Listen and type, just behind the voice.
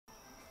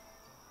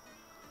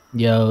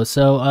Yo,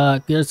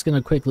 so just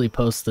gonna quickly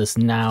post this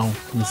now.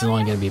 This is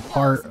only gonna be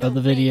part of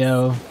the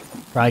video.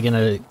 Probably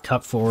gonna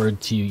cut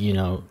forward to, you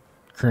know,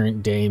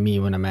 current day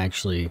me when I'm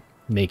actually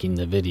making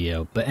the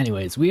video. But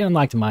anyways, we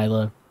unlocked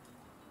Mila.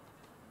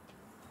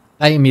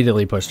 I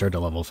immediately pushed her to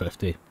level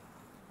 50.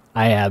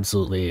 I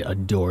absolutely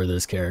adore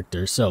this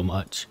character so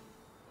much.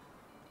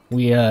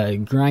 We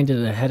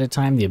grinded ahead of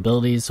time the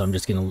abilities, so I'm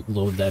just gonna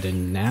load that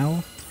in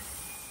now.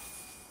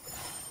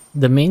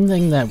 The main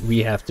thing that we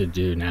have to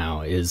do now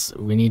is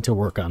we need to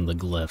work on the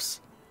glyphs.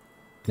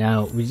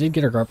 Now, we did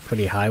get her up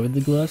pretty high with the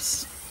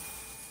glyphs.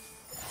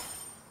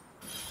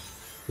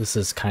 This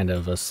is kind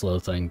of a slow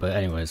thing, but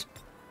anyways.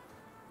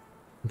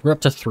 We're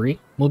up to 3.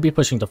 We'll be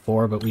pushing to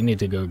 4, but we need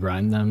to go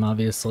grind them,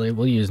 obviously.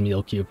 We'll use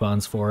meal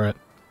coupons for it.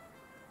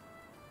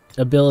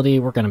 Ability,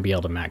 we're going to be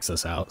able to max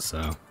this out,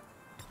 so...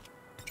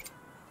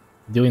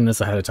 Doing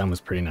this ahead of time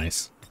was pretty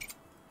nice.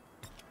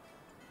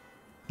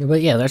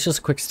 But yeah, that's just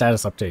a quick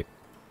status update.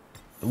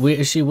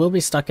 She will be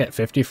stuck at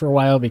 50 for a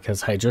while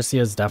because Hydrisia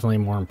is definitely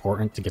more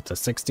important to get to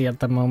 60 at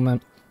the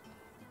moment.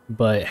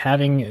 But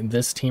having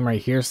this team right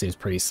here seems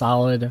pretty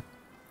solid.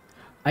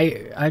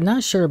 I'm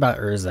not sure about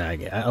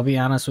Urzag. I'll be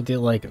honest with you,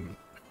 like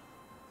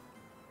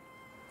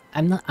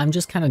I'm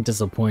just kind of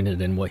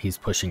disappointed in what he's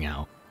pushing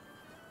out.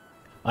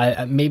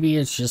 Maybe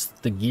it's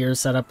just the gear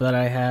setup that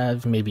I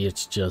have, maybe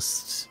it's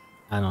just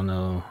I don't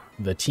know,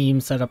 the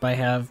team setup I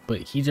have,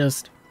 but I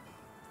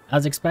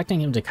was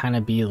expecting him to kind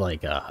of be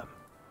like a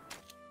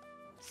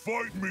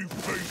fight me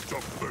face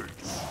to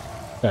face.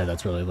 Sorry,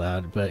 that's really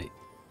loud, but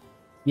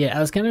yeah,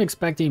 I was kind of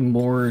expecting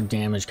more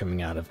damage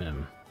coming out of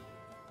him.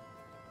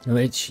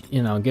 Which,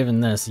 you know, given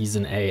this, he's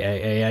an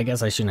AAA, I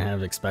guess I shouldn't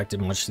have expected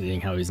much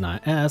seeing how he's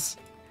not S.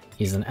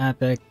 He's an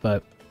epic,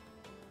 but...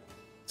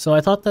 So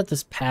I thought that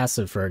this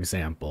passive, for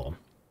example,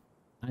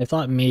 I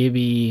thought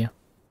maybe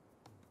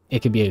it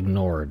could be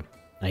ignored,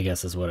 I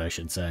guess is what I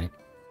should say.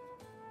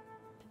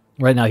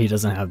 Right now he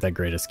doesn't have that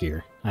greatest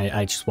gear.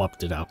 I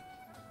swapped it out.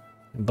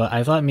 But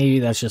I thought maybe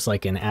that's just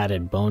like an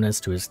added bonus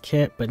to his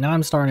kit, but now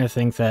I'm starting to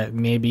think that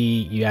maybe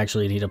you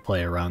actually need to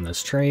play around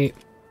this trait.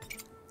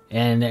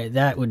 And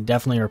that would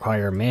definitely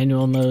require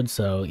manual mode,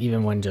 so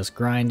even when just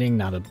grinding,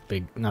 not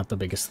the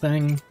biggest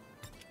thing.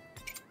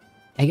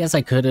 I guess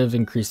I could have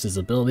increased his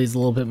abilities a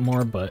little bit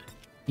more, but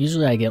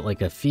usually I get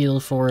like a feel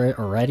for it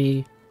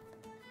already.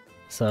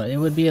 So it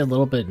would be a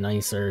little bit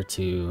nicer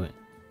to,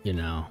 you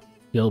know,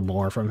 feel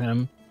more from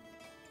him.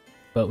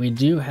 But we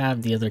do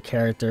have the other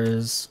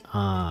characters.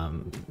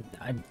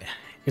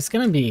 It's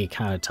gonna be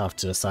kind of tough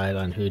to decide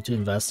on who to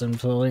invest in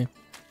fully.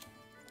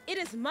 It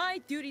is my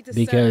duty to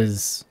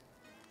because,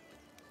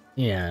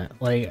 yeah,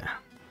 like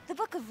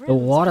the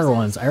water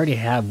ones, I already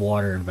have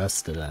water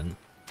invested in.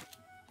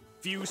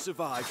 Few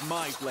survive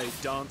my blade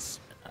dance.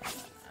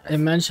 I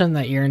mentioned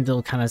that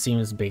Erendil kind of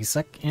seems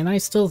basic, and I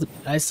still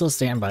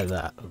stand by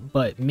that.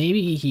 But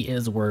maybe he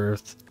is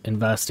worth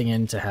investing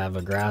in to have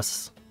a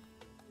grass.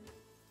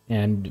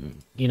 And,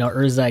 you know,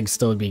 Urzag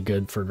still would be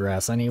good for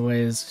grass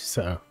anyways,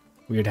 so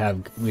we'd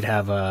have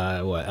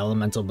what,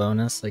 elemental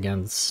bonus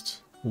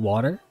against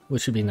water,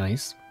 which would be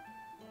nice.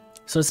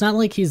 So it's not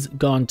like he's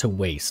gone to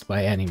waste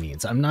by any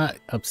means. I'm not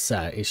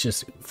upset. It's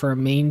just for a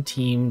main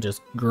team,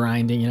 just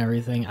grinding and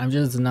everything, I'm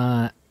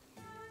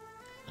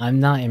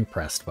not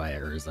impressed by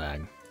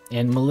Urzag.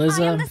 And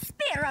Melissa, I am the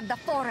spear of the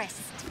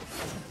forest.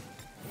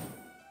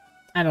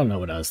 I don't know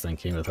what I was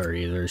thinking with her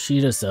either.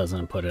 She just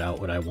doesn't put it out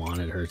what I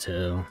wanted her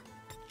to.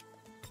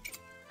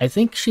 I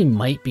think she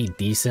might be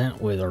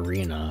decent with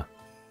Arena,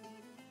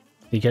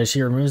 because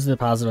she removes the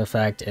positive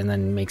effect and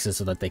then makes it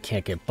so that they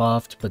can't get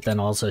buffed, but then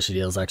also she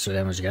deals extra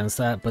damage against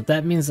that, but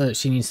that means that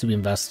she needs to be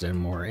invested in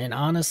more, and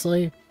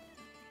honestly,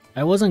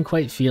 I wasn't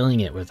quite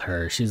feeling it with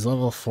her. She's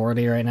level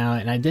 40 right now,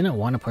 and I didn't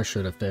want to push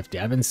her to 50.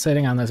 I've been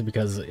sitting on this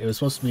because it was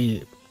supposed to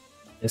be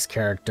this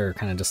character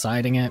kind of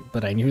deciding it,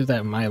 but I knew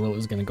that Milo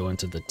was going to go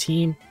into the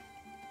team.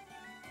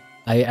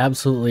 I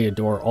absolutely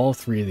adore all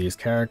 3 of these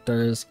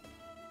characters.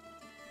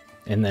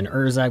 And then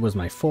Urzag was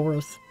my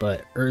 4th,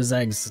 but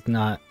Urzag's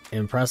not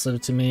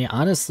impressive to me.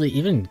 Honestly,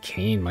 even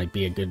Kayn might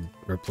be a good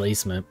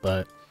replacement,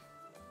 but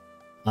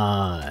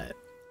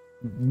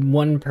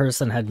one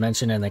person had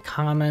mentioned in the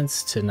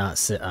comments to not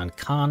sit on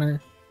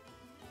Connor.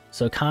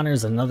 So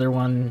Connor's another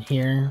one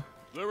here.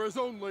 There is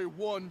only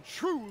one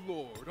true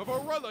lord of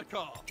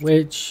Erogotic.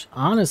 Which,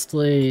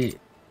 honestly,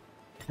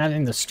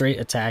 having the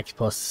straight attack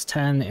plus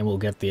 10, and we'll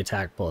get the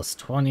attack plus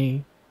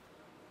 20.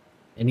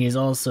 And he's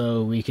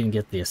also, we can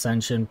get the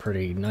Ascension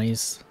pretty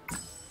nice,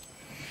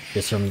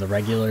 just from the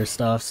regular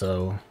stuff,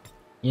 so,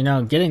 you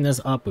know, getting this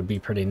up would be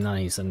pretty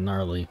nice and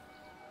gnarly.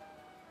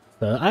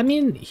 So, I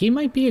mean, he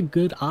might be a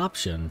good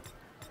option.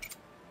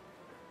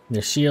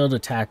 The shield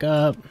attack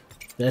up,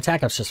 the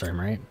attack up's just for him,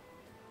 right?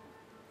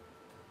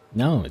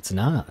 No, it's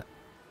not.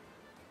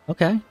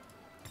 Okay.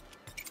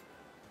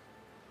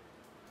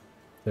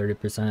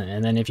 30%,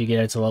 and then if you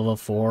get it to level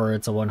 4,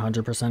 it's a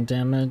 100%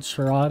 damage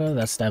for auto,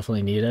 that's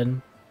definitely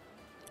needed.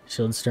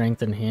 Shield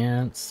strength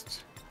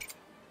enhanced.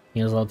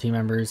 Heals all team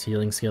members,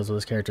 healing skills with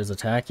his character's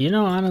attack. You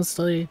know,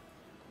 honestly,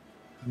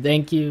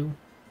 thank you.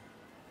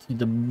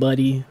 the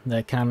buddy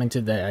that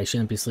commented that I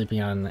shouldn't be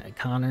sleeping on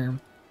Connor.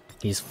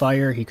 He's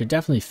fire. He could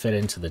definitely fit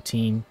into the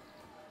team.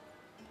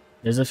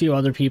 There's a few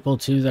other people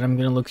too that I'm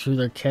going to look through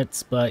their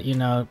kits, but you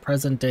know,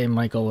 present day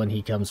Michael when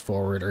he comes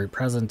forward, or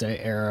present day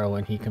Arrow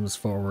when he comes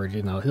forward,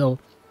 you know, he'll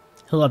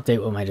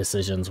update what my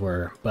decisions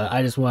were. But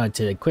I just wanted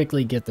to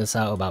quickly get this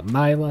out about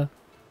Mila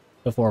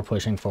before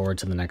pushing forward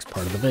to the next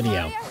part of the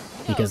video.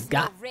 Because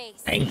god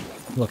dang,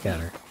 look at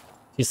her.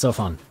 She's so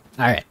fun.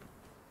 Alright.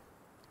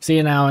 See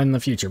you now in the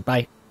future.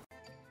 Bye.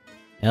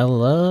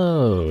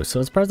 Hello. So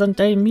it's present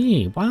day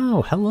me.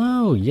 Wow,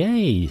 hello.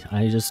 Yay.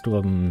 I just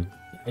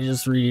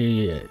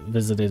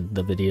revisited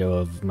the video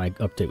of my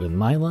update with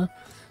Mila.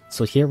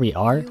 So here we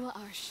are.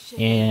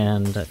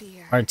 And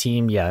our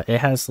team, yeah, it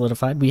has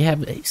solidified. We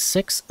have a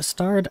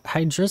 6-starred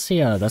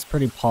Hydrisia. That's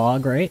pretty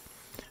pog, right?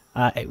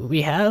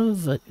 We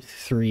have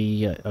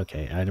 3,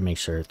 okay, I had to make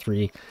sure,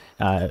 3,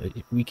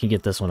 we can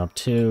get this one up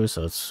too,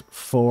 so it's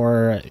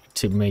 4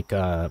 to make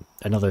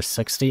another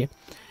 60.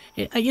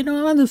 You know,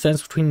 I'm on the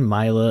fence between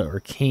Mila or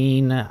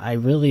Kane. I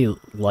really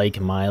like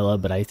Mila,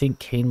 but I think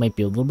Kane might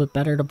be a little bit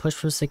better to push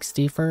for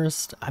 60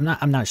 first. I'm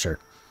not sure.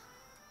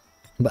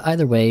 But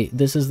either way,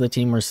 this is the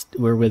team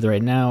we're with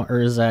right now.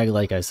 Urzag,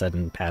 like I said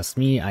in past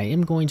me, I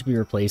am going to be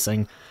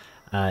replacing.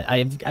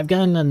 I've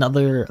gotten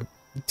another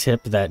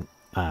tip that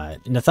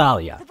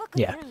Nathalia,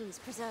 yeah,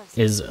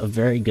 is a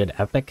very good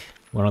epic,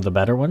 one of the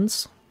better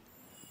ones.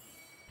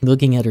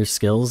 Looking at her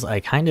skills, I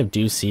kind of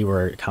do see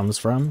where it comes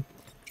from.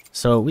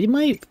 So we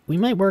might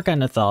work on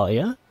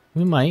Nathalia.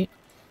 We might.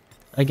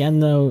 Again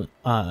though,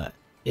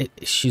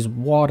 she's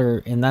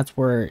water, and that's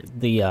where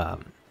the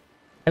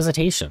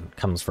hesitation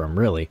comes from,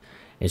 really.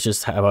 It's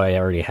just how I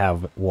already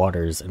have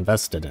waters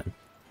invested in.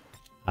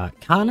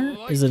 Connor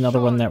is another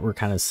one that we're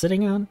kind of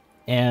sitting on.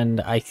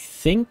 And I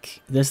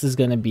think this is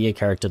going to be a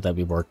character that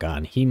we work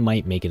on. He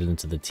might make it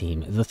into the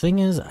team. The thing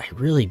is, I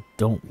really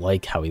don't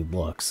like how he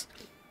looks.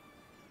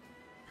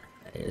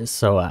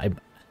 So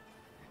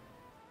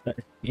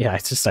yeah,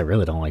 I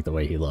really don't like the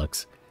way he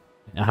looks.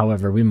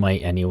 However, we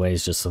might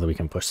anyways, just so that we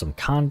can push some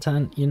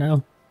content, you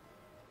know?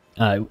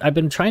 I've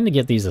been trying to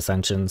get these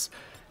ascensions.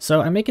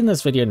 So I'm making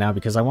this video now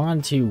because I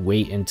wanted to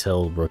wait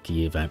until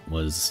Rookie event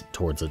was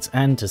towards its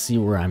end to see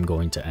where I'm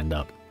going to end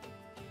up.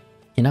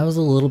 And I was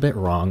a little bit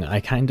wrong.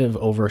 I kind of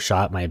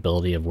overshot my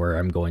ability of where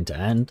I'm going to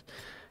end.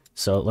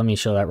 So let me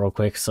show that real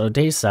quick. So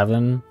day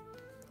 7,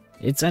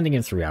 it's ending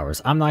in 3 hours.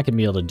 I'm not going to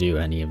be able to do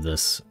any of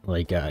this.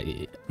 Like,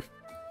 I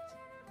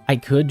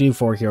could do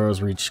 4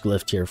 heroes reach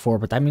glyph tier 4,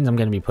 but that means I'm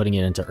going to be putting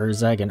it into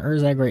Urzag. And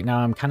Urzag right now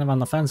I'm kind of on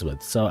the fence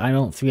with. So I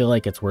don't feel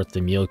like it's worth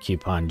the meal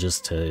coupon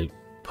just to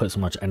put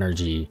so much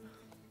energy,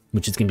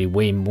 which is going to be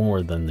way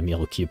more than the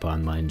meal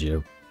coupon, mind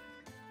you,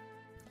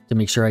 to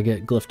make sure I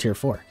get glyph tier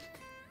 4.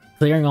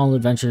 Clearing all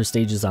adventure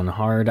stages on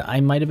hard, I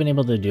might have been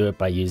able to do it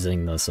by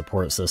using the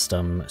support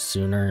system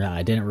sooner.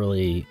 I didn't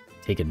really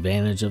take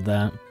advantage of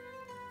that.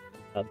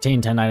 Obtain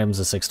 10 items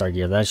of 6-star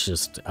gear, that's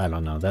just, I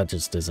don't know, that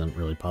just isn't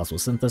really possible.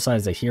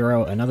 Synthesize a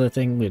hero, another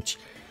thing which,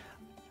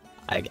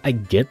 I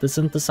get the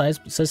synthesize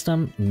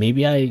system,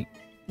 maybe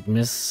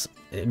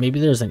maybe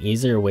there's an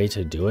easier way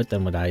to do it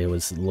than what I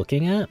was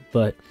looking at,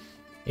 but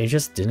it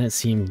just didn't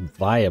seem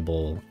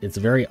viable. It's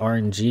very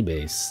RNG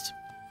based.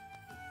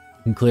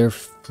 Can clear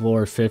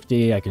floor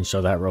 50, I can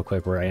show that real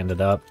quick where I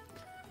ended up.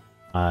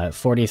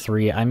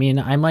 43, I mean,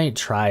 I might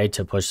try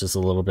to push this a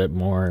little bit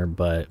more,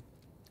 but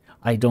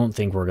I don't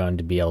think we're going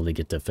to be able to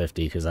get to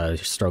 50 because I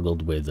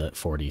struggled with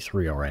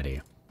 43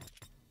 already.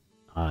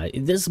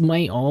 This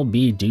might all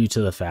be due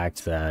to the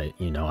fact that,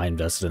 you know, I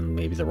invested in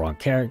maybe the wrong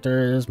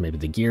characters, maybe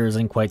the gear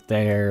isn't quite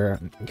there,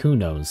 who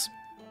knows.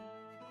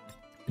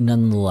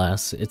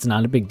 Nonetheless, it's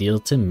not a big deal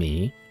to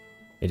me.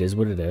 It is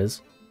what it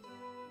is.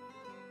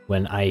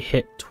 When I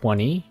hit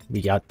 20,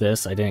 we got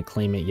this. I didn't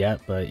claim it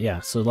yet, but yeah.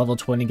 So level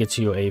 20 gets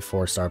you a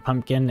 4-star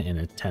pumpkin and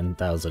a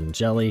 10,000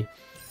 jelly.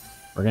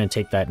 We're gonna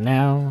take that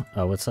now.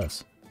 Oh, what's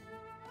this?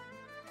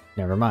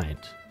 Never mind.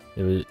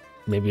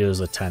 Maybe it was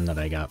a 10 that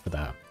I got for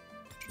that.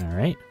 All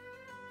right.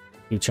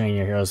 Keep training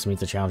your heroes to meet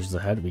the challenges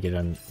ahead. We get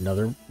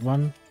another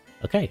one.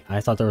 Okay,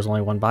 I thought there was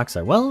only one box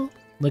there. Well,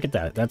 look at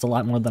that. That's a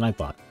lot more than I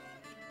thought.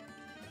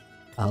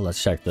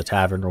 Let's check the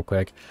tavern real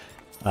quick.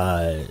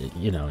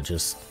 You know,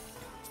 just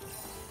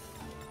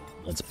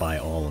let's buy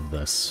all of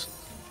this.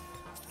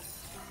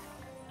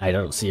 I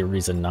don't see a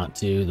reason not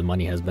to. The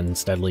money has been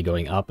steadily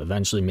going up.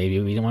 Eventually, maybe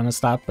we don't want to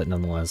stop, but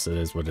nonetheless, it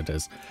is what it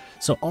is.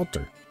 So,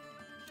 Alter.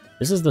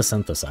 This is the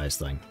synthesize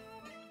thing.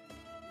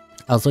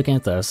 I was looking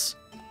at this,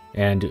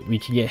 and we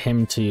can get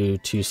him to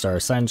 2-star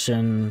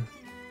Ascension.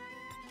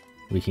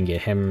 We can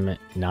get him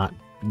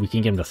we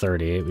can get him to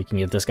 30. We can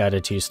get this guy to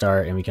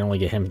 2-star, and we can only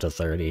get him to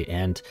 30.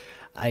 And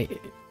I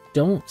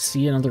don't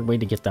see another way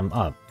to get them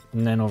up.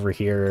 And then over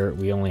here,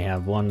 we only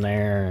have 1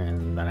 there,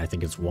 and then I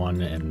think it's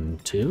 1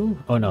 and 2?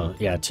 Oh no,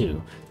 yeah,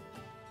 2.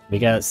 We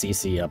got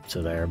CC up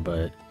to there,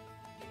 but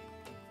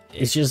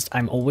it's just,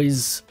 I'm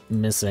always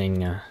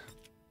missing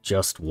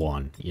just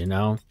 1, you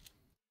know?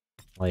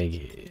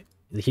 Like,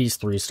 he's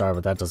 3-star,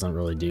 but that doesn't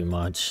really do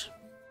much.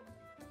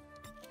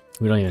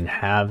 We don't even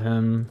have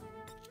him.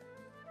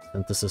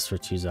 Synthesis for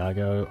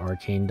Chuzago,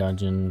 Arcane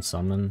Dungeon,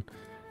 Summon.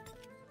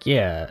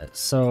 Yeah,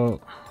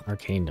 so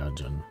Arcane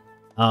Dungeon.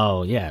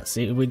 Oh yeah,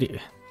 see we do.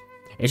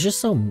 It's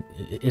just so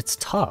it's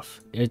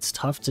tough. It's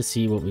tough to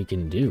see what we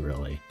can do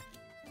really.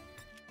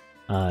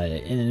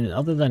 And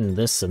other than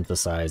this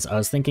synthesize, I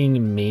was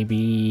thinking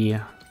maybe.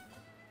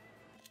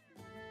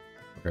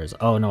 Where's?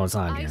 Oh no, it's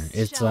not in here.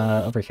 It's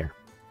over here.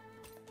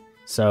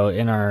 So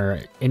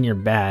in your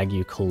bag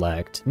you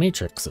collect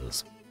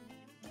matrices,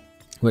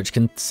 which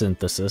can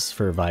synthesis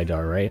for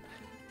Vidar, right?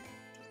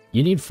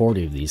 You need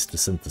 40 of these to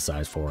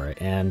synthesize for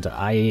it, and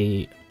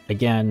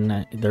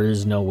again, there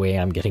is no way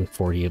I'm getting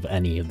 40 of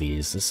any of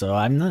these, so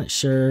I'm not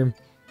sure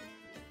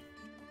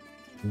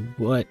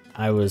what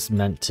I was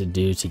meant to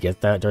do to get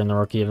that during the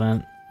rookie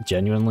event,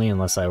 genuinely,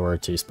 unless I were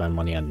to spend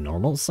money on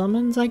normal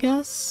summons, I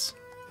guess?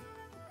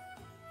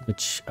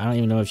 Which, I don't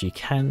even know if you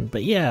can,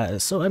 but yeah,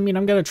 so I mean,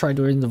 I'm gonna try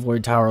doing the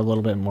Void Tower a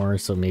little bit more,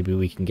 so maybe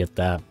we can get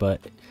that, but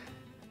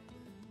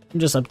I'm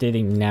just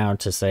updating now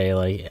to say,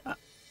 like,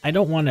 I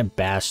don't want to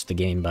bash the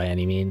game by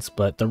any means,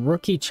 but the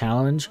rookie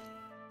challenge,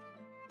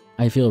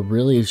 I feel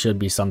really should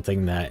be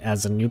something that,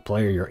 as a new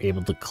player, you're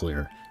able to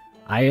clear.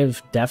 I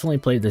have definitely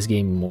played this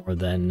game more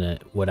than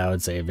what I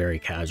would say a very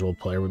casual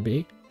player would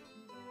be.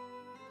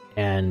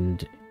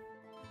 And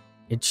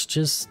it's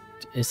just,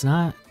 it's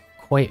not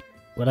quite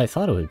what I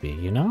thought it would be,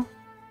 you know?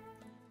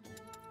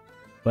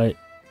 But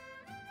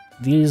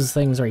these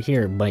things right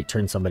here might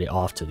turn somebody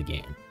off to the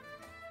game.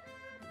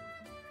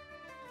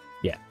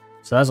 Yeah,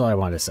 so that's all I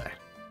wanted to say.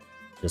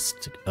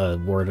 Just a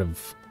word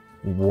of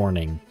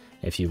warning,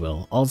 if you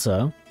will.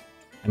 Also,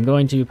 I'm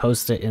going to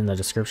post it in the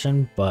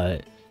description,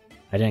 but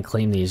I didn't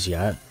claim these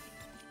yet.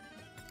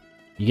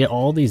 You get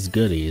all these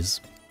goodies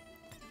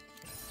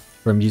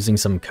from using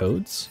some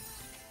codes.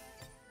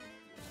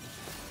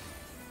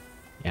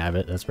 Yeah,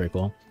 Abbott, that's pretty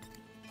cool.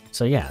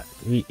 So yeah,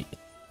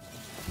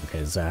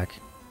 okay, Zach.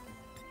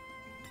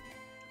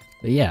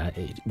 But yeah,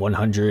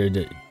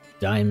 100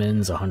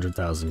 diamonds,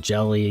 100,000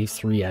 jelly,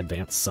 3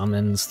 advanced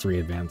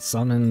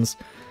summons,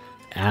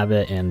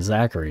 Abbott and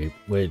Zachary,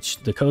 which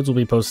the codes will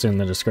be posted in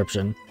the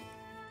description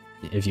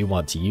if you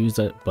want to use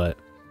it, but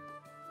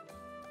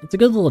it's a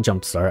good little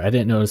jump start. I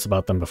didn't notice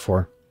about them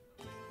before.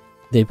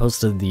 They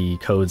posted the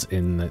codes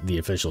in the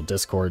official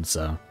Discord,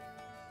 so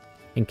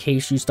in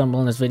case you stumble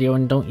on this video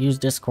and don't use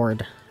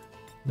Discord,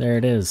 there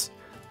it is.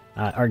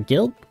 Our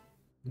guild,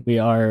 we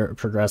are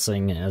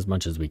progressing as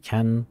much as we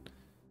can.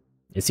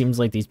 It seems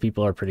like these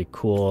people are pretty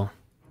cool.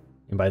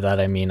 And by that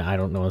I mean I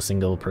don't know a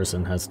single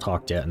person has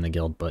talked yet in the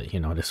guild, but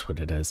you know, it is what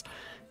it is.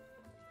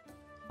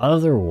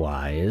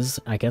 Otherwise,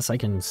 I guess I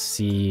can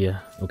see...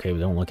 Okay, we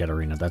don't look at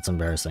Arena. That's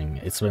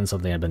embarrassing. It's been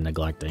something I've been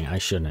neglecting. I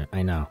shouldn't.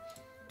 I know.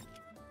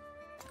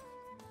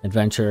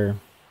 Adventure,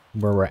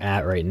 where we're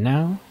at right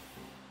now.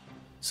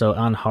 So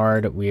on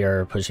hard, we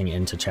are pushing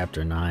into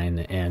Chapter 9.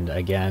 And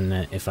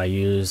again, if I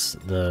use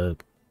the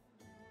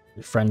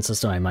friend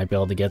system, I might be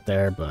able to get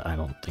there, but I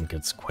don't think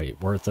it's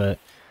quite worth it.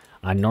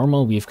 On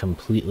normal, we've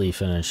completely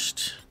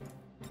finished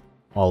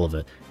all of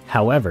it.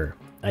 However,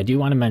 I do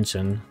want to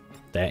mention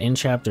that in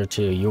Chapter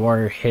 2, you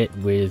are hit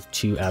with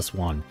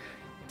 2S1.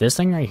 This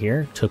thing right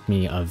here took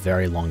me a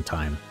very long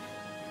time.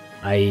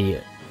 I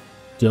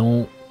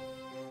don't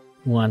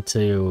want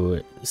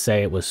to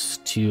say it was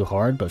too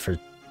hard, but for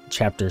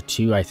Chapter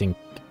 2, I think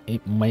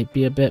it might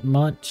be a bit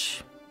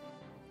much.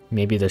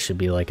 Maybe there should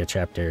be like a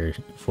Chapter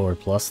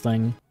 4+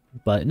 thing.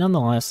 But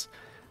nonetheless,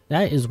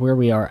 that is where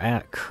we are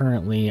at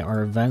currently,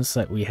 our events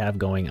that we have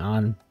going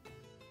on.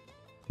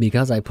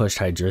 Because I pushed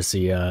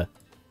Hydrisia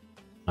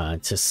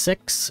to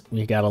 6,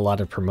 we got a lot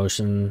of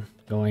promotion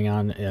going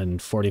on,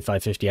 and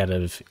 4550 out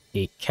of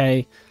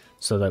 8k,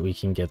 so that we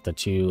can get the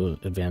 2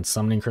 advanced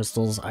summoning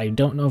crystals. I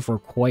don't know if we're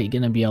quite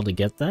going to be able to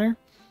get there,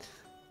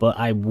 but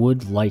I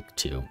would like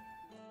to.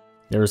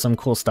 There was some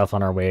cool stuff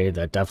on our way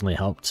that definitely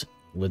helped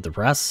with the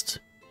rest.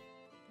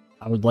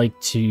 I would like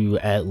to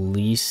at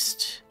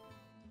least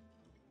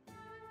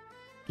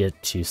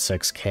get to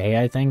 6k,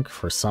 I think,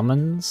 for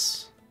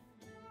summons.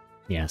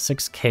 Yeah,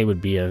 6k would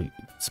be a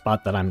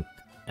spot that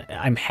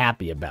I'm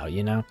happy about,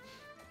 you know?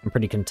 I'm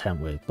pretty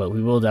content with, but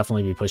we will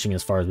definitely be pushing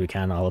as far as we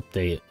can. I'll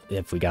update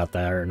if we got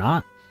that or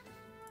not.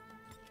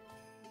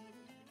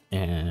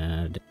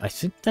 And I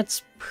think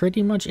that's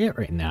pretty much it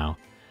right now.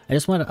 I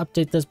just want to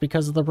update this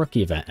because of the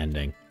rookie event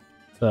ending.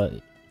 So,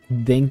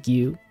 thank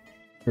you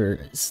for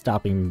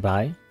stopping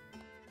by.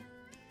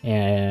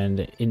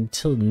 And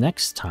until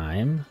next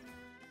time,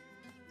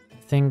 I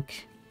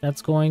think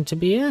that's going to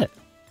be it.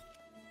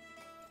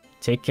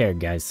 Take care,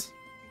 guys.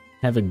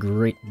 Have a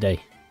great day.